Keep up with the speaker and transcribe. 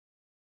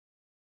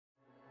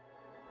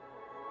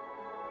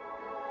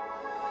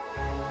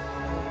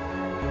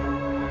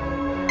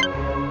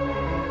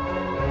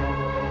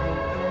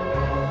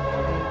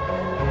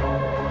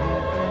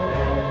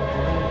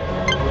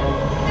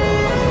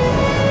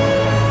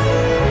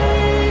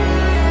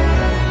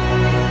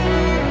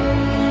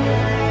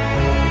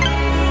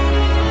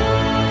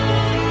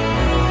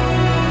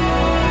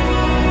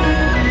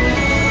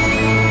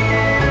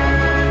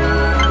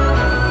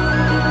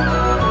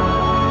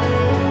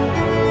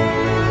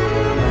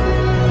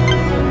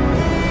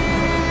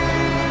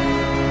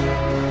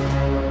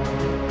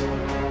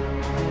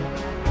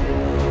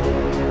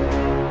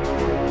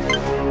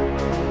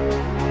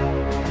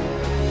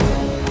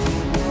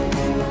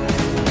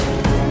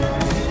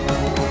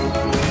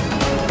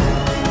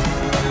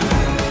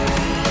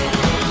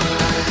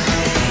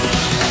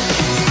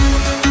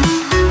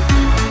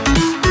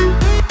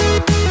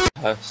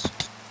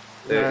husks.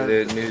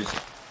 They're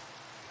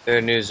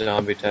new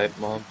zombie type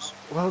mobs.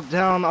 Well,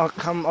 down. I'll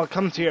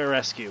come to your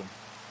rescue.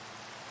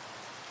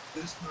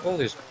 Oh,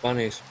 there's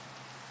bunnies.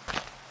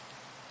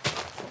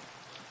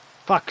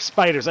 Fuck,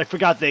 spiders. I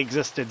forgot they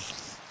existed.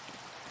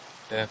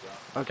 Yeah.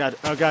 Oh god,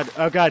 oh god,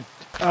 oh god,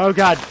 oh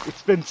god.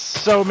 It's been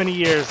so many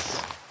years.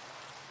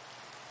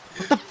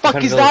 What the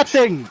fuck is that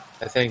thing?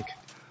 I think.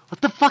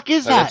 What the fuck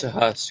is that? That's a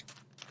husk.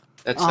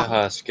 That's a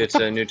husk. It's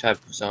a new type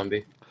of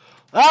zombie.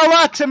 Oh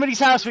look, somebody's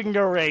house we can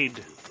go raid.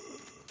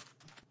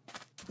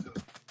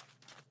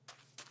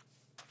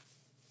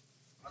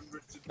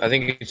 I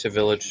think it's a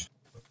village.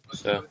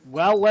 So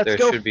well, let's there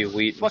go. Should be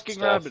wheat fucking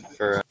and stuff rabbit.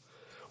 for.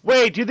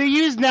 Wait, do they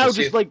use now Let's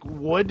just like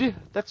wood?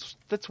 That's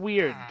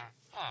weird.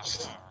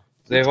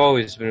 They've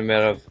always been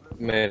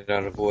made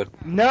out of wood.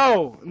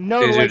 No, These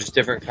like, are just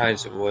different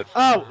kinds of wood.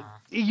 Oh,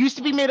 it used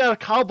to be made out of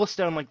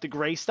cobblestone, like the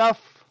gray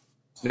stuff.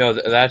 No,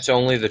 that's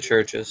only the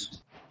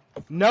churches.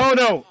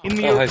 No, in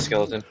the hi,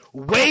 skeleton.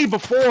 Way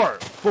before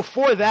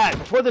that,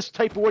 before this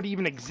type of wood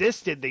even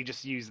existed, they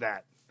just used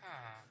that.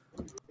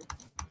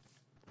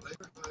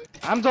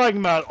 I'm talking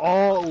about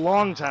a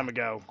long time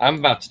ago. I'm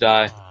about to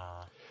die.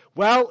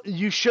 Well,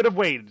 you should have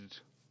waited.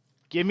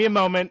 Give me a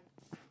moment.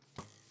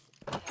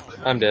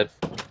 I'm dead.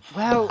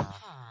 Well,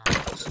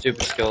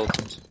 stupid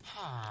skeletons.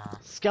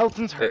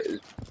 Skeletons hurt.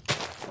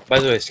 By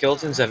the way,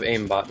 skeletons have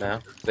aimbot now.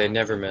 They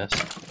never miss.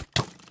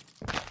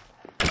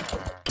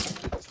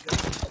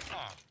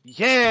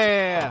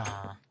 Yeah!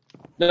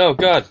 No,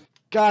 God.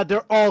 God,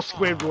 they're all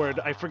Squidward.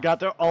 I forgot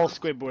they're all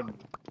Squidward.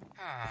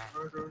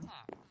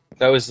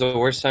 That was the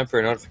worst time for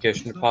a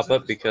notification to pop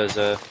up because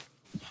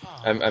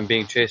I'm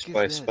being chased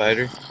by a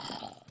spider.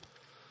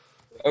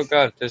 Oh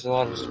God, there's a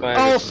lot of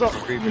spiders. Also,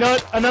 you know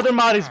what? Another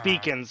mod is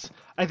beacons.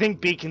 I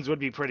think beacons would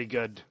be pretty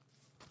good.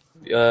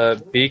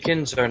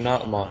 Beacons are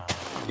not a mod.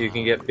 You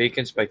can get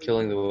beacons by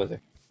killing the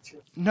wither.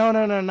 No,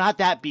 not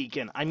that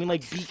beacon. I mean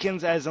like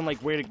beacons as in like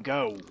where to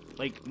go.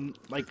 Like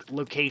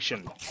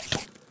location.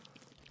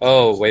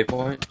 Oh,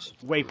 waypoints?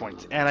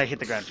 Waypoints. And I hit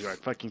the ground too hard.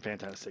 Fucking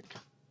fantastic.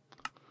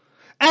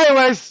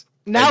 Anyways,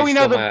 now we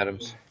know the...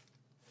 Adams.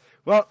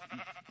 Well,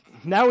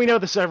 now we know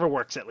the server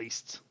works at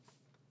least.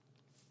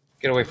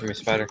 Get away from me,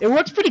 spider. It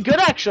works pretty good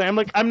actually.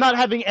 I'm not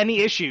having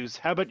any issues.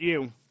 How about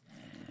you?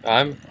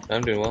 I'm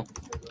doing well.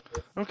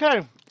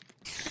 Okay.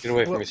 Get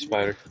away from me,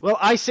 spider. Well,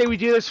 I say we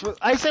do this.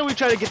 I say we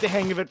try to get the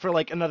hang of it for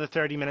like another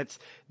 30 minutes.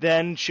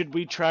 Then should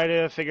we try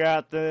to figure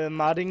out the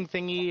modding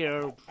thingy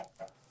or?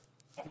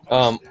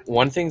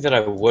 One thing that I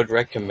would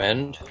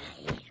recommend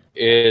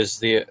is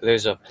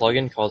there's a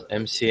plugin called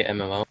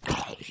MCMMO.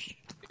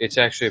 It's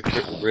actually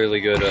a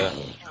really good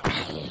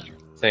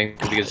thing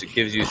because it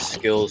gives you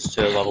skills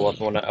to level up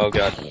and whatnot. Oh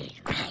God,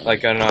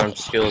 like unarmed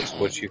skills,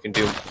 which you can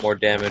do more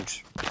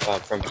damage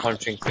from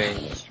punching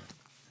things.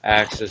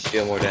 Axes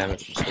deal more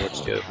damage, swords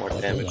deal more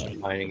damage, and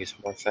mining is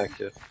more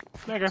effective.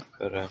 Okay.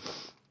 But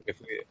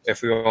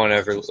if we want to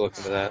ever look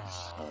into that,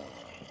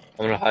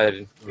 I'm gonna hide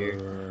in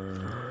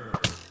here.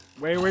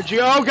 Where'd you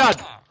go? Oh God!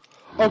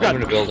 Oh God!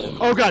 I'm gonna build it.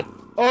 Oh God!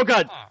 Oh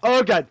God!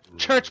 Oh God!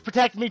 Church,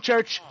 protect me,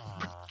 church!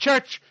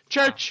 Church!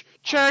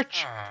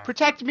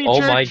 Protect me,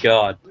 church! Oh my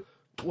God!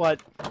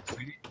 What?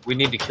 We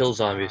need to kill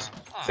zombies.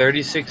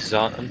 36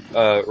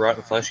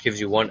 rotten flesh gives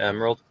you 1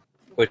 emerald,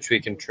 which we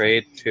can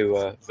trade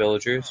to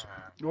villagers.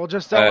 We'll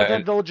just let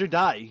that villager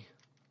die.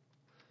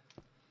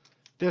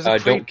 There's a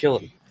don't kill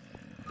him.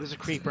 There's a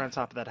creeper on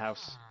top of that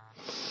house.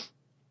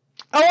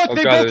 Oh,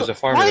 look, there's a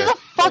farm Why there. the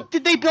fuck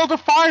did they build a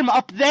farm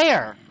up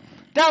there?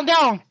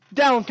 Down!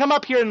 Come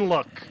up here and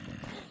look.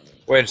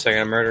 Wait a second,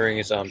 I'm murdering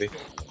a zombie.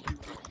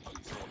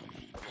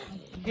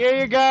 Here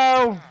you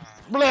go.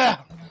 Blah.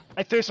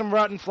 I threw some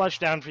rotten flesh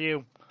down for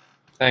you.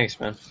 Thanks,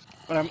 man.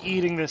 But I'm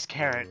eating this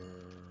carrot.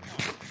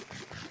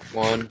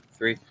 1,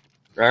 3.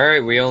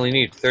 Alright, we only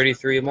need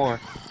 33 more.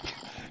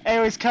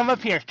 Anyways, come up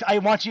here. I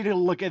want you to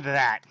look at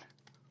that.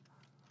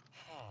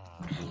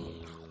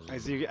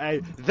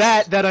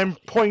 That I'm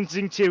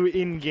pointing to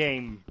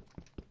in-game.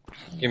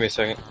 Give me a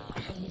second.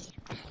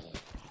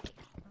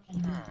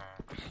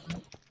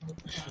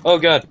 Oh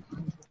God.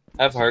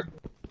 Have heart.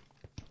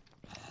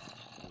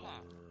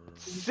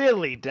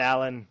 Silly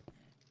Dallin.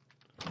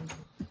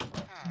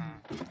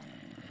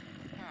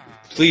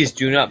 Please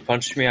do not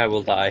punch me, I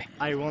will die.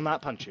 I will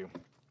not punch you.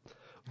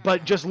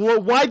 But just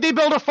look, why'd they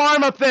build a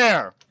farm up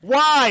there?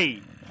 Why?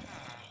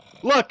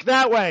 Look,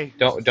 that way.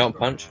 Don't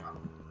punch.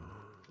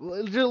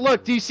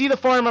 Look, do you see the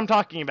farm I'm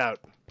talking about?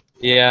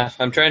 Yeah,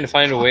 I'm trying to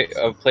find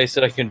a place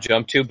that I can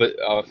jump to, but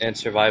and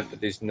survive, but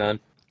there's none.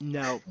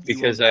 No.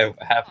 Because I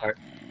have heart,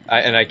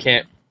 and I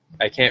can't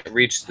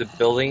reach the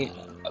building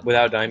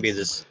without dying because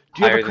it's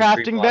Do you have a higher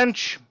than 3 crafting blocks.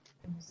 bench?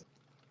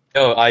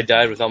 No, I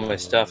died with all my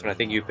stuff, and I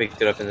think you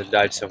picked it up and then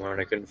died somewhere,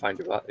 and I couldn't find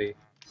your body.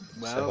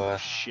 Well,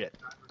 shit.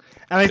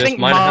 And I think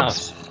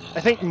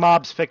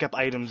mobs pick up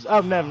items. Oh,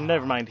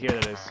 never mind. Here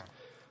it is.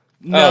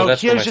 No,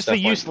 that's where here's my just the stuff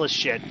went. useless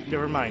shit.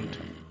 Never mind.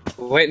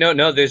 Wait,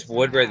 no, there's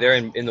wood right there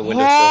in the windowsill.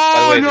 By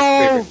the way,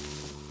 no!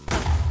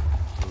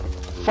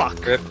 there's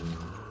Fuck. Rip.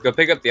 Go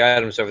pick up the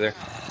items over there.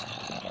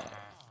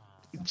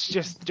 It's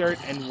just dirt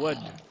and wood.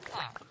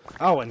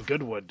 Oh, and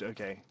good wood.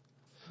 Okay.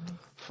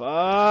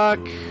 Fuck.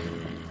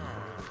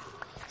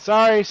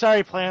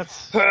 Sorry,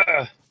 plants.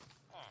 I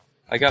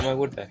got my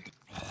wood back.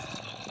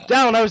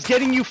 Down, I was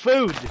getting you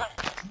food.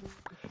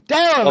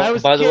 Down, I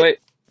was. By the way.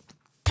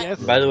 Yes.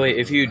 By the way,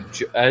 if you,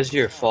 as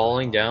you're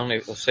falling down,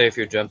 let's say if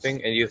you're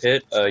jumping and you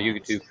hit, you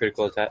could do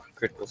critical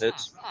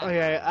hits.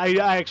 Okay,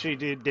 I actually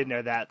did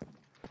know that.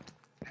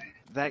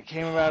 That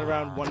came about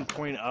around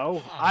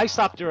 1.0. I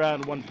stopped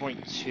around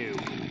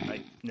 1.2.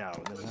 Like, no.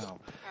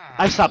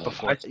 I stopped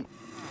before.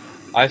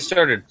 I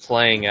started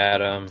playing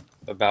at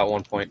about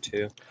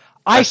 1.2.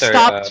 I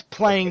stopped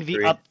playing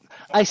the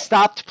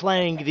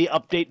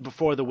update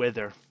before the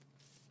Wither.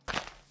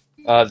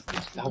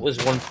 That was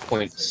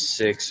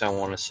 1.6, I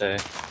want to say.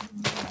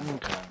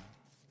 Okay.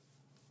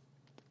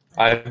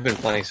 I've been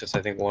playing since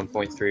I think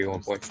 1.3,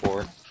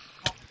 1.4.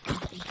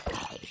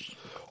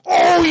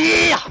 Oh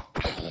yeah!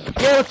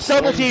 Yeah, let's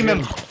double team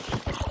him.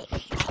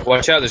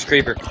 Watch out, there's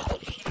creeper.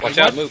 Watch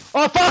out, move.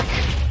 Oh fuck!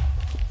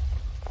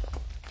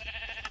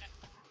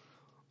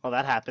 Oh,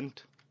 that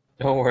happened.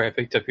 Don't worry, I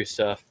picked up your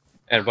stuff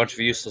and a bunch of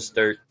useless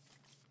dirt.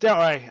 Don't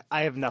worry,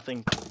 I have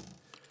nothing.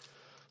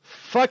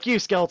 Fuck you,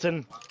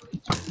 skeleton.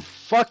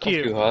 Fuck you.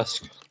 Fuck you,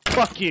 Husk.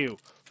 Fuck you.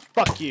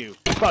 Fuck you.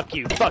 Fuck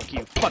you. Fuck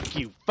you. Fuck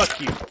you. Fuck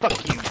you.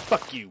 Fuck you.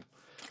 Fuck you.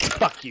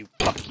 Fuck you.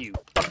 Fuck you.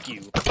 Fuck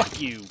you. Fuck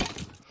you.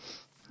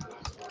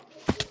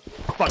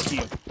 Fuck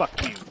you.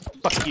 Fuck you.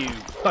 Fuck you.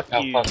 Fuck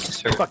you.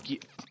 Fuck you.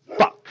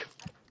 Fuck.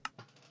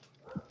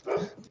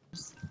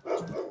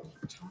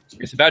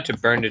 It's about to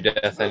burn to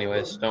death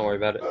anyways. Don't worry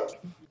about it.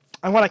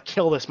 I want to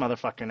kill this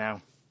motherfucker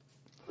now.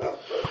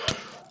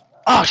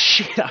 Oh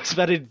shit, I was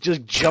about to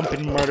just jump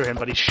and murder him,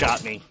 but he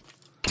shot me.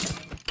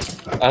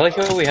 I like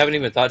how we haven't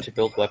even thought to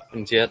build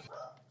weapons yet.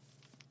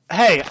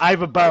 Hey, I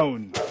have a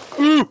bone.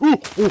 Ooh,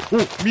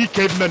 me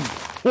caveman.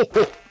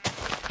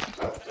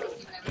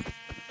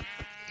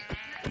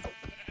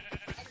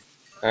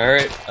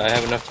 Alright, I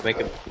have enough to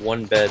make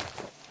one bed.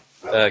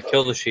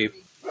 Kill the sheep.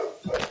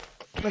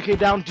 Okay,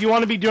 Down, do you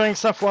want to be doing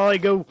stuff while I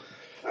go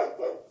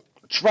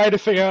try to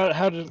figure out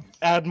how to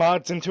add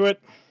mods into it?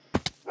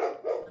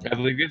 I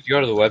believe you have to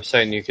go to the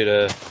website and you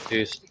could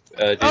do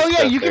oh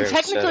yeah, you can there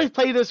technically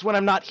play this when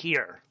I'm not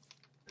here.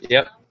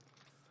 Yep.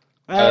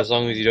 As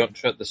long as you don't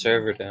shut the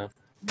server down.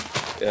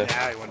 Yeah. Nah,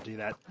 I won't do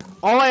that.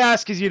 All I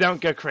ask is you don't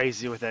go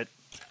crazy with it,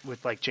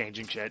 with like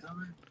changing shit.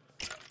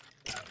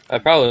 I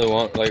probably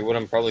won't. Like, what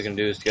I'm probably gonna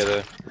do is get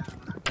a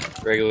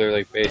regular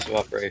like base of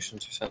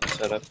operations or something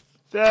set up.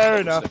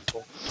 Fair enough.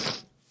 Simple.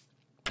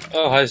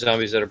 Oh, hi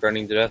zombies that are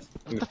burning to death.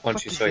 Let me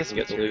punch you so I can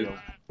get the loot.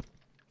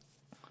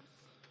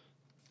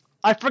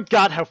 I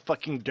forgot how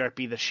fucking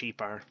derpy the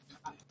sheep are.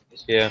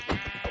 Yeah.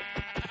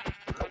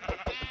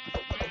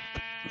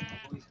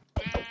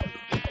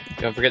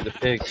 Don't forget the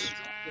pigs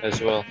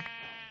as well.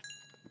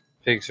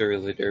 Pigs are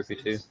really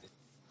derpy too.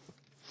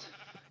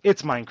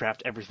 It's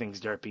Minecraft, everything's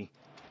derpy.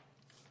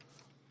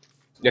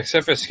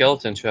 Except for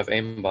skeletons who have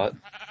aimbot.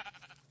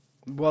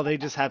 Well, they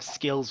just have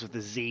skills with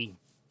a Z.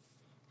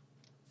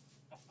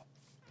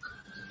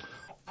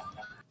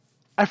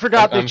 I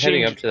forgot I'm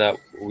heading up to that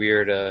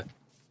weird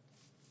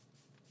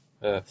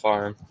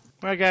farm.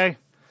 Okay.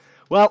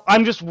 Well,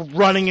 I'm just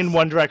running in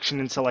one direction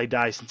until I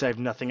die since I have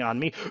nothing on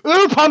me.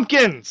 Ooh,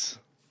 pumpkins!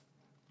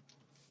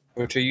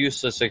 Which are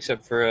useless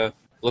except for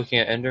looking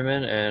at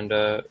Enderman and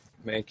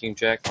making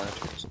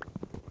jack-lanterns.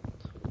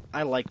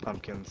 I like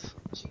pumpkins.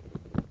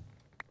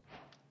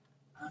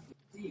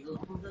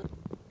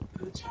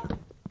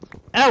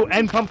 Oh,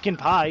 and pumpkin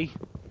pie.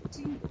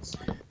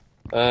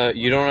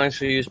 You don't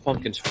actually use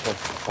pumpkins for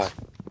pumpkin pie.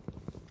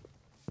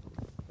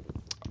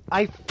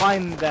 I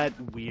find that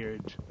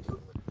weird.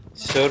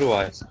 So do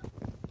I.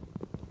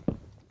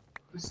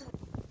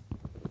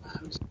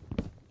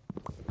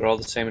 But all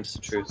the same, it's the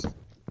truth.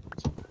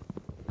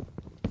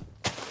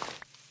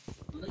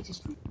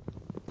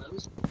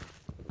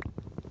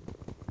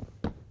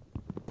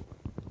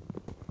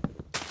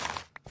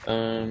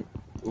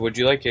 Would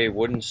you like a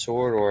wooden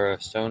sword or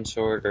a stone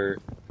sword or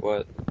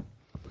what?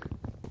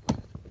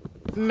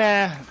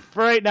 Meh.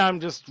 For right now, I'm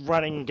just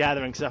running and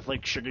gathering stuff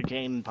like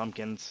sugarcane and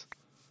pumpkins.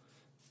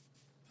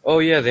 Oh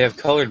yeah, they have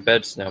colored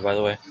beds now, by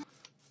the way.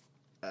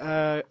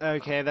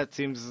 Okay, that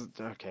seems...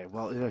 Okay,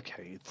 well,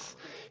 okay,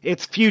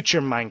 it's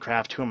future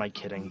Minecraft, who am I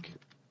kidding?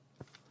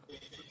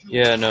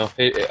 Yeah, no,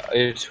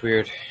 it's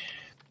weird.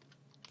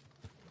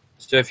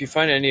 So if you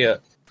find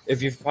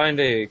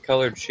a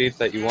colored sheep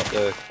that you want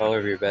the color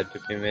of your bed to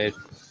be made,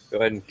 go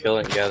ahead and kill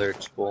it and gather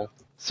its wool.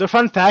 So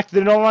fun fact,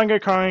 they're no longer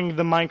calling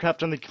the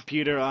Minecraft on the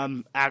computer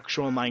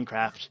actual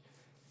Minecraft.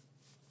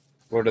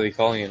 What are they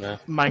calling it now?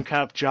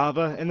 Minecraft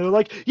Java, and they're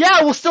like,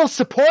 yeah, we'll still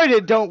support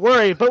it, don't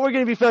worry, but we're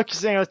going to be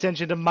focusing our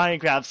attention to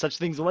Minecraft, such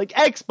things like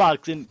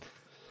Xbox, and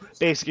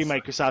basically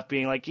Microsoft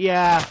being like,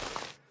 yeah,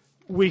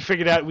 we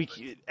figured out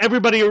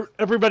everybody who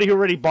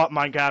already bought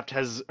Minecraft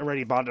has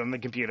already bought it on the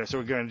computer, so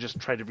we're going to just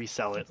try to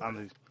resell it on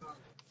the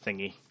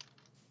thingy.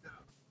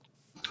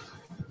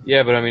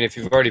 Yeah, but I mean, if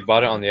you've already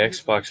bought it on the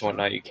Xbox and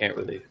whatnot, you can't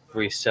really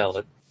resell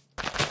it.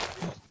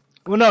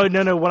 Well,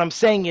 no. What I'm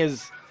saying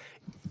is,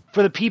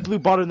 for the people who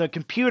bought it on the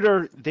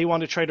computer, they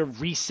want to try to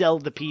resell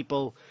the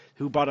people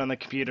who bought it on the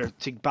computer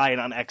to buy it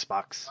on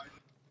Xbox.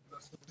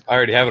 I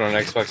already have it on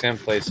Xbox and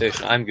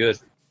PlayStation. I'm good.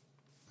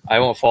 I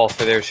won't fall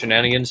for their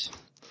shenanigans.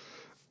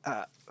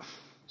 Because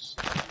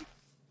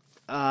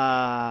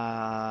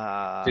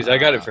I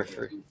got it for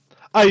free.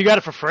 Oh, you got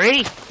it for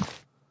free?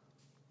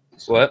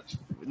 What?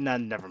 No,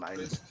 never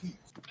mind.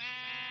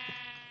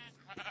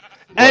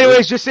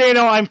 Anyways, just so you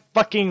know, I'm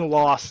fucking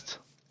lost.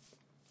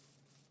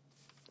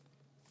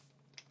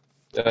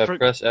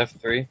 Press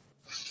F3.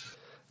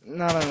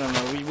 No.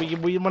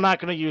 We're not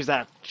gonna use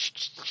that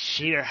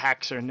cheater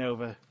Haxer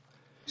Nova.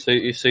 So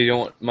you don't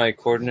want my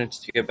coordinates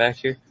to get back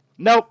here?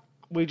 Nope.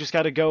 We just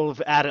gotta go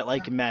at it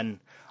like men.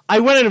 I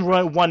went in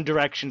one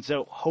direction,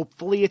 so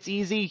hopefully it's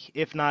easy.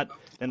 If not,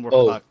 then we're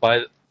fucked.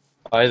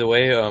 By the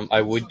way, I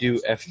would do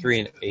F3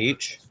 and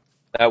H.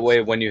 That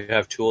way, when you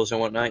have tools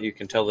and whatnot, you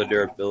can tell the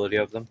durability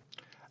of them.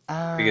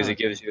 Because it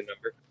gives you a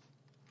number.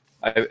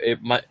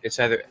 It's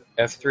either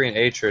F3 and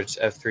H or it's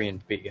F3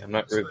 and B. I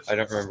don't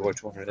remember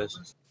which one it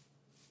is.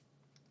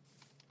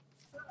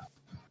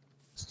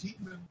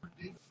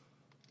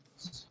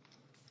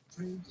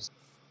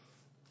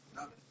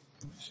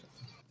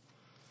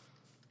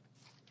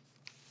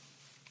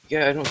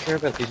 Yeah, I don't care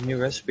about these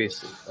new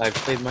recipes. I've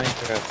played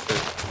Minecraft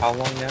for how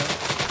long now?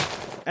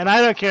 And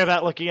I don't care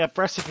about looking up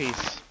recipes.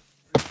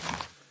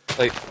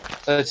 Like,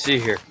 let's see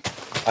here.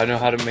 I know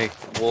how to make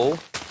wool,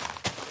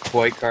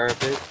 white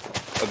carpet,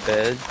 a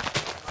bed,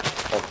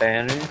 a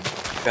banner,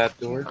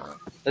 trapdoor.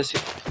 Let's see.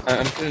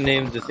 I'm gonna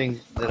name the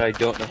things that I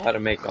don't know how to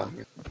make on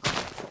here.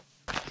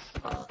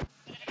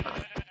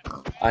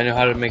 I know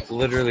how to make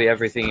literally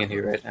everything in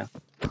here right now.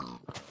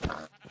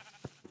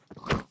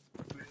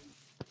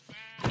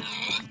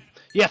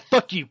 Yeah,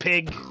 fuck you,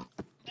 pig.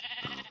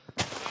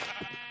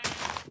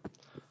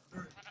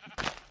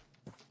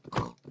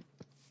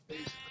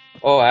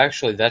 Oh,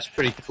 actually, that's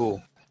pretty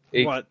cool.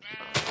 What?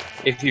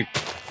 If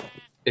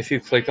you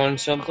click on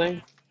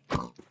something,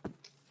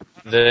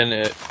 then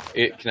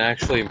it can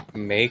actually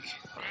make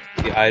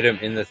the item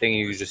in the thing.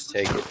 You just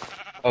take it.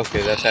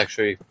 Okay, that's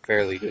actually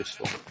fairly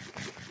useful.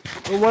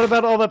 Well, what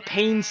about all the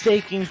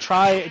painstaking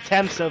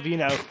attempts of,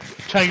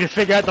 trying to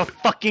figure out the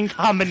fucking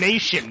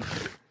combination?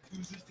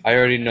 I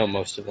already know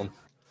most of them.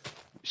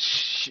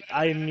 Shh,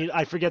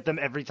 I forget them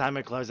every time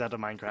I close out of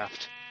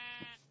Minecraft.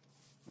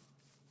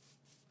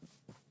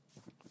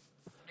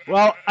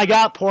 Well, I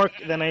got pork,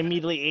 then I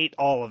immediately ate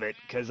all of it,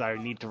 because I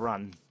need to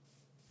run.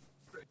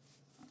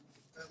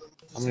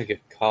 I'm gonna get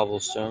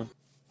cobblestone.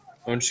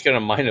 I'm just gonna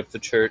mine up the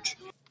church.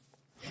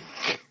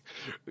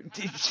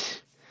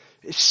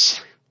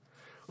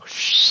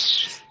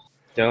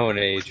 Stone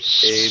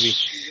Age, baby.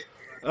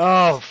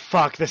 Oh,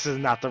 fuck, this is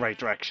not the right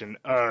direction.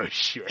 Oh,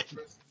 shit.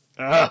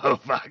 Oh,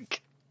 fuck.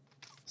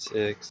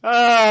 6.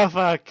 Oh,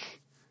 fuck.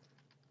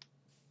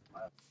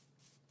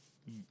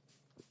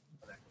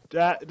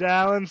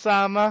 Dallin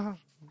Sama?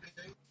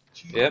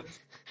 Yep.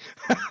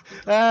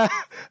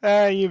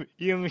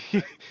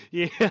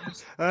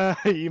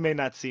 You may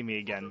not see me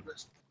again.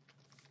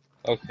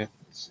 Okay.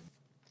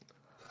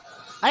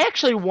 I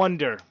actually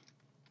wonder.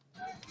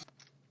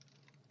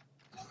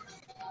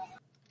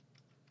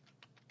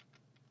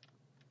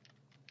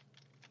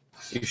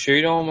 You sure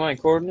you don't want my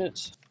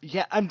coordinates?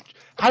 Yeah,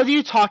 how do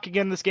you talk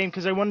again in this game?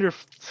 Because I wonder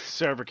if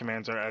server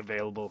commands are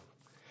available.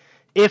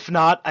 If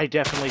not, I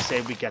definitely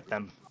say we get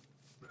them.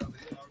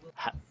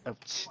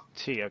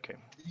 T, okay.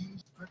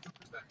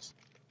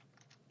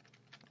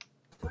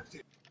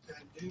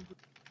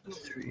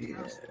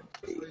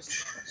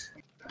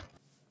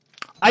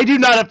 I do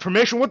not have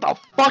permission. What the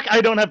fuck?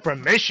 I don't have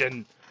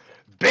permission,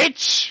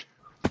 bitch.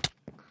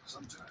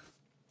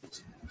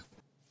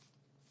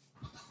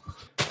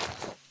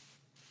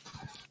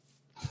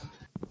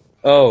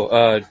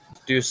 Oh,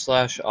 do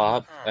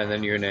 /op and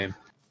then your name.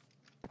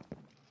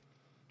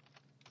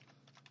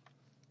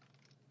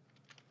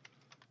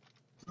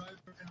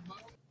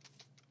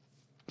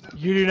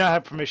 You do not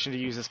have permission to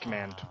use this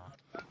command.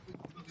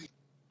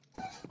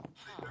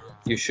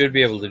 You should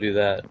be able to do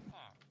that.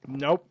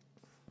 Nope.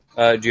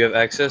 Do you have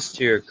access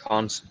to your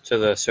to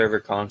the server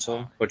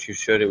console? Which you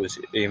should. It was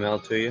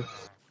emailed to you.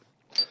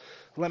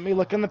 Let me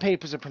look in the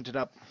papers I printed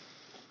up.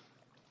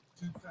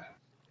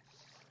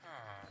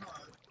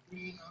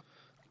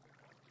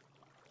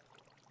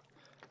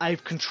 I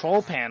have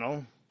control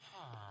panel.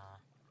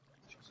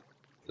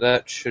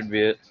 That should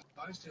be it.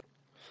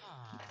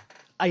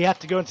 I have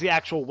to go into the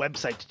actual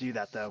website to do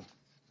that, though.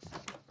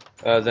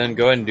 Then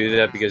go ahead and do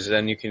that, because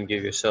then you can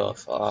give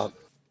yourself Well,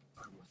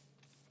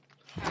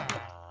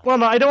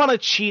 no, I don't want to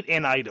cheat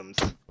in items.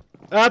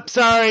 Oh,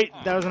 sorry.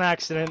 That was an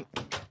accident.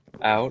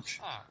 Ouch.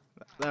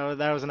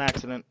 That was an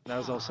accident. That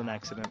was also an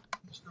accident.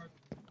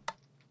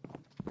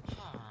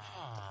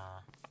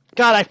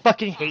 God, I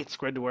fucking hate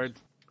Squidward.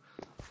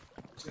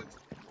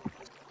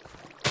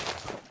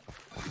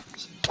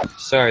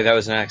 Sorry, that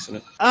was an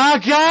accident. Oh,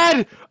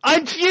 God!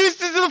 I'm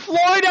fused into the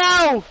floor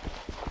now!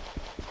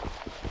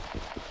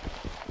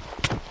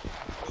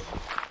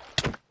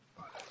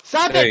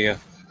 Stop There it! you go.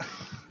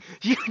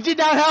 You did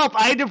not help!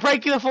 I had to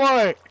break the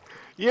floor!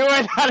 You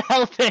were not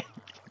helping!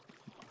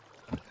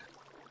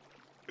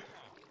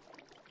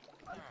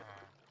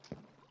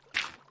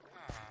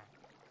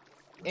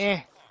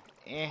 Eh.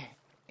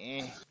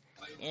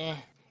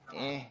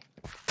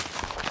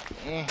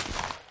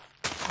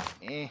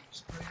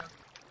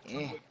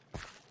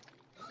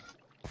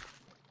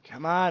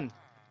 Come on.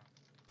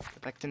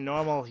 Get back to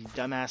normal, you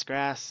dumbass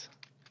grass.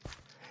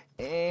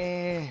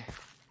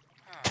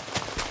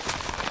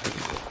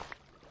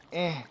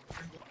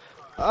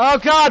 Oh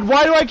god,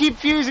 why do I keep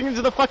fusing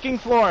into the fucking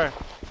floor?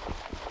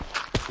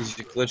 Because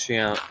you're glitching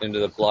out into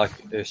the block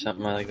or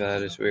something like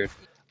that. It's weird.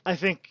 I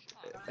think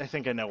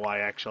I know why,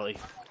 actually.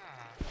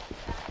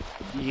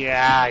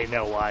 Yeah, I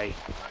know why.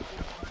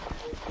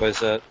 What is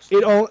that?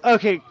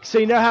 Okay, so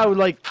you know how,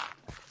 like,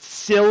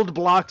 silled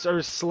blocks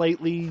are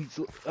slightly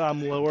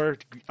lower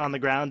on the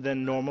ground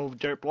than normal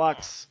dirt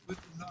blocks?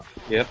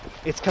 Yep.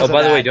 It's because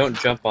by the way, don't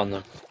jump on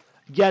them.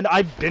 Yeah,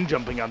 I've been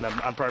jumping on them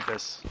on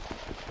purpose.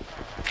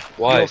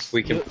 Why?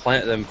 We can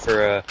plant them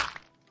for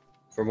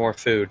more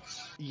food.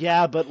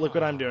 Yeah, but look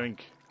what I'm doing.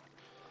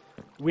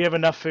 We have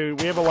enough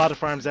food. We have a lot of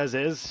farms as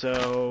is,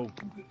 so...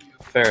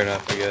 Fair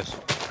enough, I guess.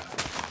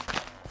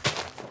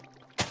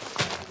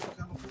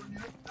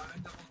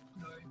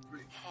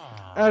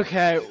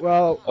 Okay,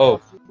 well... Oh,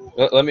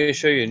 let me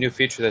show you a new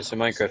feature that's in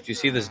Minecraft. You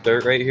see this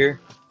dirt right here?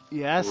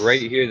 Yes?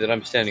 Right here that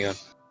I'm standing on.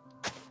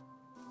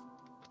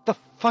 What the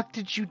fuck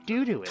did you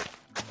do to it?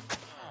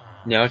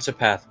 Now it's a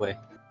pathway.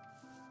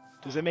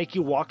 Does it make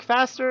you walk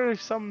faster or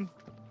some...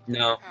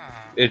 No,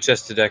 it's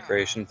just a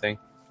decoration thing.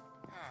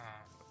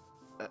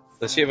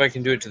 Let's see if I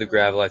can do it to the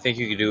gravel. I think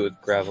you can do it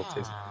with gravel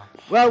too.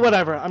 Well,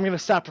 whatever. I'm gonna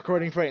stop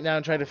recording for right now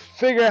and try to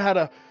figure out how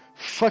to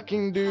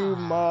fucking do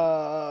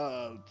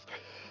mods.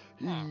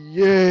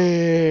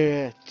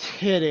 Yeah,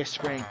 titty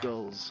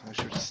sprinkles. I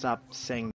should stop saying